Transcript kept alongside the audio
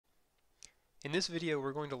In this video,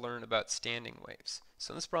 we're going to learn about standing waves.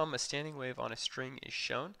 So in this problem, a standing wave on a string is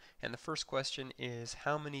shown, and the first question is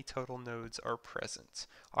how many total nodes are present?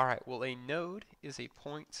 Alright, well a node is a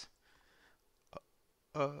point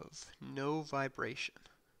of no vibration.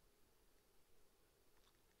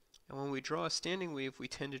 And when we draw a standing wave, we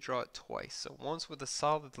tend to draw it twice. So once with a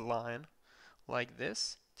solid line like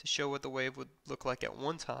this to show what the wave would look like at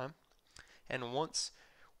one time, and once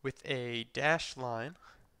with a dashed line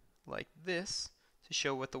like this to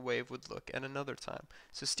show what the wave would look at another time.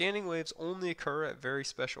 So standing waves only occur at very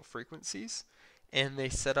special frequencies, and they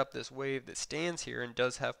set up this wave that stands here and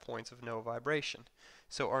does have points of no vibration.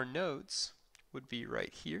 So our nodes would be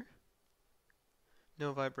right here,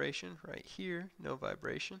 no vibration, right here, no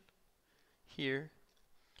vibration, here,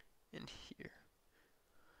 and here.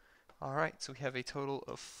 Alright, so we have a total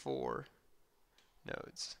of 4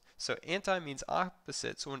 nodes. So anti means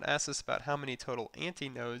opposite, so when it asks us about how many total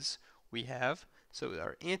antinodes we have, so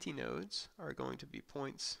our antinodes are going to be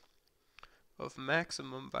points of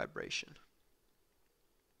maximum vibration.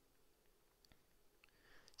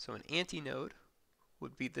 So an antinode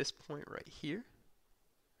would be this point right here,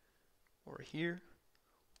 or here,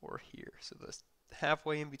 or here. So this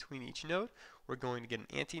halfway in between each node, we're going to get an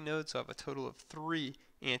antinode, so I have a total of 3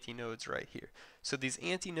 antinodes right here. So these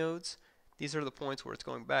antinodes, these are the points where it's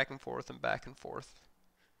going back and forth and back and forth.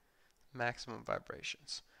 Maximum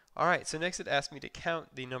vibrations. Alright, so next it asks me to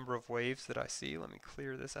count the number of waves that I see. Let me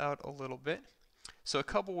clear this out a little bit. So a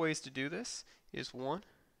couple ways to do this is one.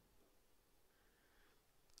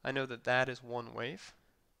 I know that that is one wave.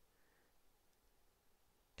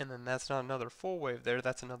 And then that's not another full wave there,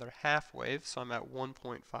 that's another half wave, so I'm at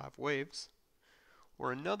 1.5 waves.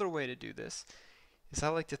 Or another way to do this is I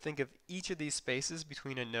like to think of each of these spaces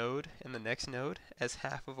between a node and the next node as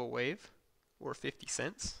half of a wave, or 50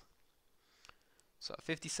 cents. So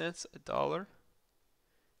 50 cents, $1,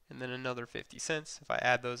 and then another 50 cents. If I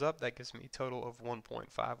add those up, that gives me a total of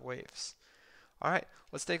 1.5 waves. Alright,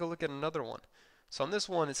 let's take a look at another one. So on this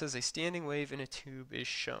one, it says a standing wave in a tube is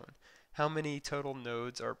shown. How many total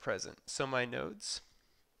nodes are present? So my nodes,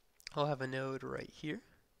 I'll have a node right here,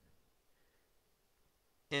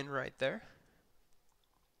 and right there.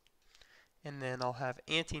 And then I'll have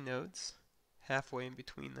antinodes halfway in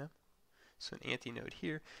between them. So an antinode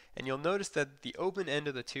here. And you'll notice that the open end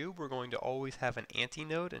of the tube, we're going to always have an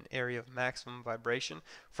antinode, an area of maximum vibration.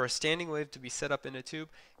 For a standing wave to be set up in a tube,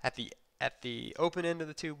 at the open end of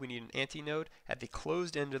the tube, we need an antinode. At the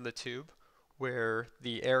closed end of the tube, where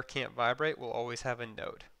the air can't vibrate, we'll always have a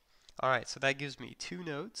node. Alright, so that gives me 2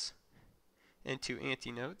 nodes and 2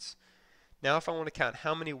 antinodes. Now if I want to count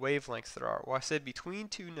how many wavelengths there are, well I said between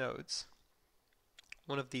 2 nodes,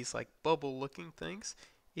 one of these like bubble looking things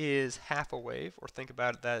is half a wave, or think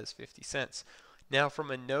about that as 50 cents. Now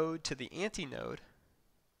from a node to the antinode,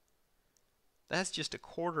 that's just a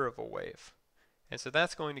quarter of a wave. And so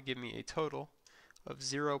that's going to give me a total of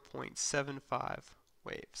 0.75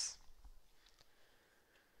 waves.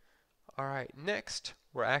 Alright, next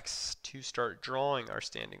we're asked to start drawing our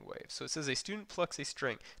standing wave. So it says a student plucks a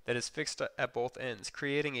string that is fixed at both ends,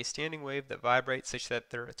 creating a standing wave that vibrates such that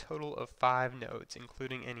there are a total of 5 nodes,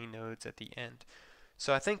 including any nodes at the end.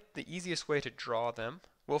 So I think the easiest way to draw them,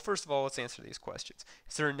 well first of all let's answer these questions.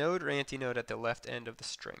 Is there a node or antinode at the left end of the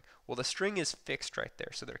string? Well the string is fixed right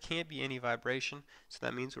there, so there can't be any vibration, so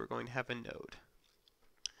that means we're going to have a node.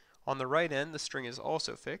 On the right end the string is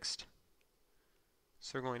also fixed,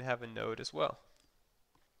 so we're going to have a node as well.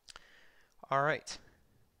 Alright,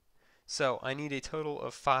 so I need a total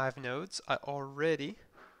of 5 nodes. I already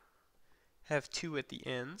have 2 at the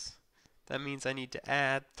ends. That means I need to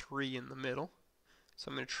add 3 in the middle. So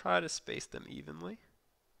I'm going to try to space them evenly.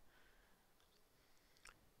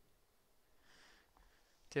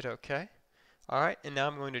 Did okay. Alright, and now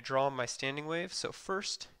I'm going to draw my standing wave. So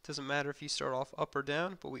first, it doesn't matter if you start off up or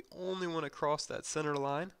down, but we only want to cross that center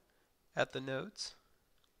line at the nodes.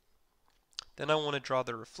 Then I want to draw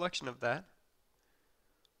the reflection of that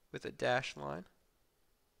with a dashed line.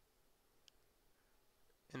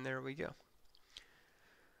 And there we go.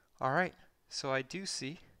 Alright, so I do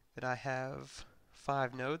see that I have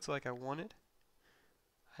 5 nodes like I wanted.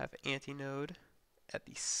 I have antinode at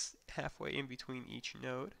the halfway in between each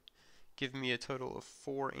node, giving me a total of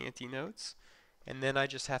 4 antinodes. And then I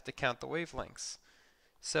just have to count the wavelengths.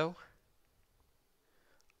 So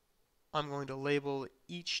I'm going to label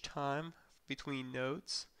each time between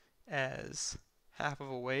nodes as half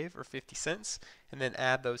of a wave, or 50 cents, and then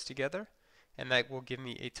add those together, and that will give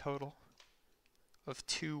me a total of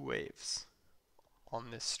 2 waves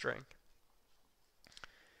on this string.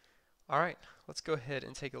 Alright, let's go ahead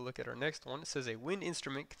and take a look at our next one. It says a wind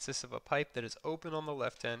instrument consists of a pipe that is open on the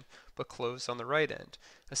left end but closed on the right end.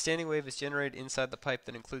 A standing wave is generated inside the pipe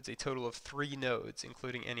that includes a total of 3 nodes,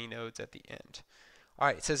 including any nodes at the end.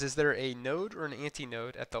 Alright, it says, is there a node or an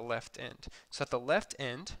antinode at the left end? So at the left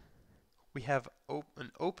end, we have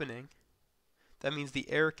an opening. That means the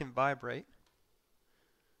air can vibrate.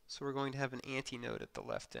 So we're going to have an antinode at the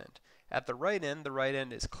left end. At the right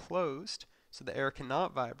end is closed, so the air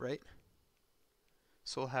cannot vibrate.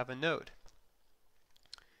 So we'll have a node.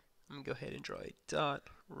 I'm going to go ahead and draw a dot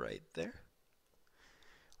right there.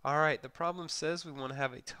 Alright, the problem says we want to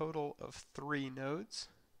have a total of 3 nodes.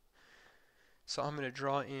 So I'm going to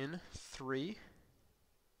draw in 3. I'm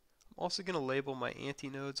also going to label my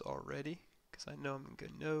antinodes already, because I know I'm going to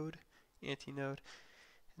go node, antinode.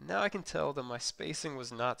 And now I can tell that my spacing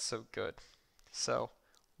was not so good. So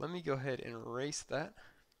let me go ahead and erase that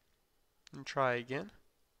and try again,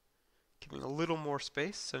 giving a little more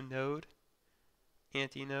space. So node,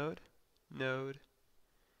 antinode, node,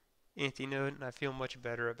 antinode, and I feel much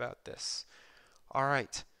better about this.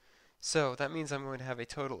 Alright, so that means I'm going to have a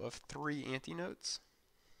total of 3 antinodes.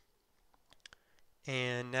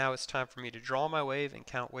 And now it's time for me to draw my wave and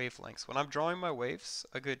count wavelengths. When I'm drawing my waves,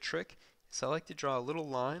 a good trick is I like to draw a little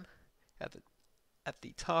line at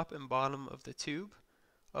the top and bottom of the tube,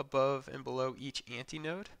 above and below each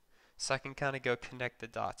antinode, so I can kind of go connect the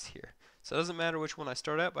dots here. So it doesn't matter which one I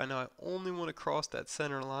start at, but I know I only want to cross that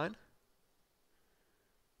center line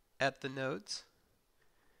at the nodes.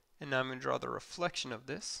 And now I'm going to draw the reflection of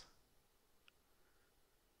this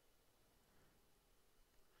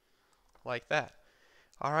like that.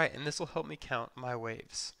 Alright, and this will help me count my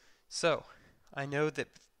waves. So I know that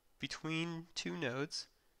between 2 nodes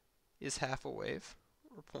is half a wave,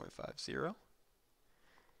 or 0.50.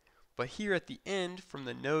 But here at the end, from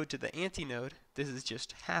the node to the antinode, this is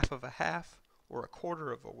just half of a half, or a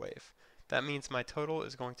quarter of a wave. That means my total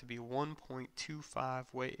is going to be 1.25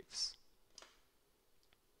 waves.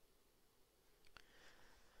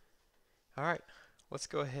 Alright, let's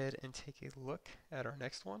go ahead and take a look at our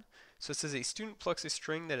next one. So it says a student plucks a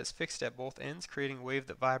string that is fixed at both ends, creating a wave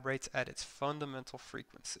that vibrates at its fundamental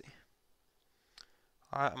frequency.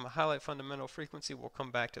 Alright, I'm going to highlight fundamental frequency. We'll come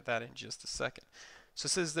back to that in just a second. So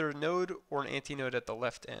it says there a node or an antinode at the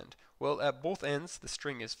left end. Well, at both ends, the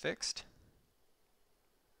string is fixed.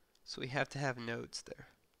 So we have to have nodes there.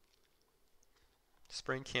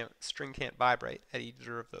 String can't vibrate at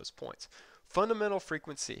either of those points. Fundamental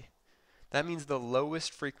frequency. That means the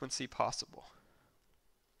lowest frequency possible.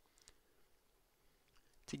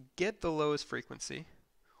 To get the lowest frequency,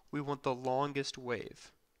 we want the longest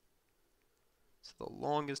wave. So the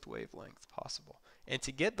longest wavelength possible. And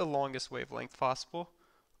to get the longest wavelength possible,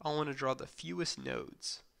 I want to draw the fewest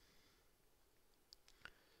nodes.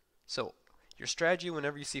 So your strategy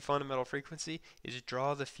whenever you see fundamental frequency is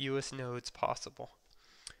draw the fewest nodes possible.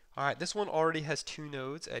 Alright, this one already has 2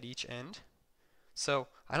 nodes at each end. So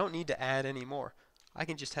I don't need to add any more. I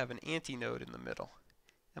can just have an antinode in the middle.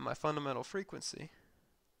 And my fundamental frequency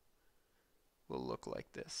will look like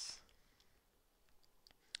this.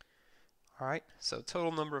 Alright, so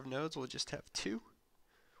total number of nodes will just have 2.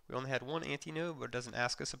 We only had 1 antinode, but it doesn't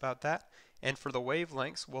ask us about that. And for the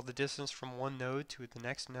wavelengths, well, the distance from one node to the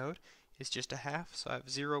next node is just a half, so I have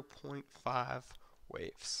 0.5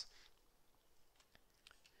 waves.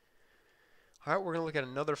 Alright, we're going to look at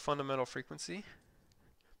another fundamental frequency,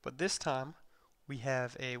 but this time we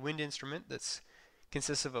have a wind instrument that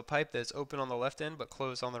consists of a pipe that's open on the left end but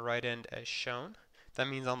closed on the right end as shown. That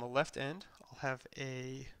means on the left end I'll have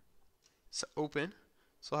it's open,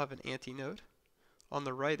 so I'll have an antinode. On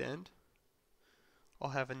the right end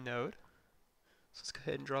I'll have a node. So let's go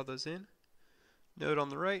ahead and draw those in. Node on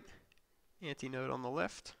the right, antinode on the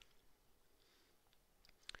left.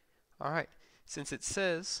 Alright, since it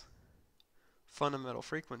says fundamental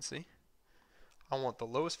frequency, I want the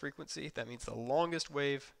lowest frequency. That means the longest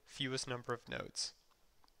wave, fewest number of nodes.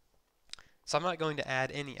 So I'm not going to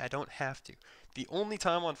add any. I don't have to. The only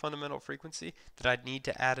time on fundamental frequency that I'd need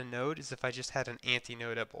to add a node is if I just had an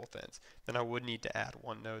antinode at both ends. Then I would need to add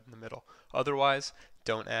one node in the middle. Otherwise,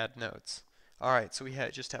 don't add nodes. Alright, so we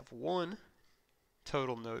just have 1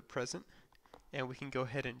 total node present, and we can go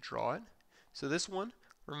ahead and draw it. So this one,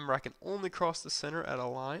 remember, I can only cross the center at a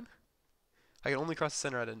line. I can only cross the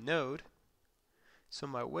center at a node. So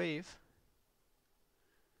my wave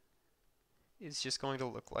is just going to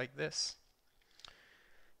look like this.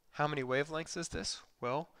 How many wavelengths is this?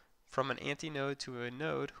 Well, from an antinode to a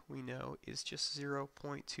node, we know is just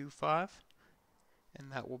 0.25,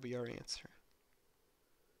 and that will be our answer.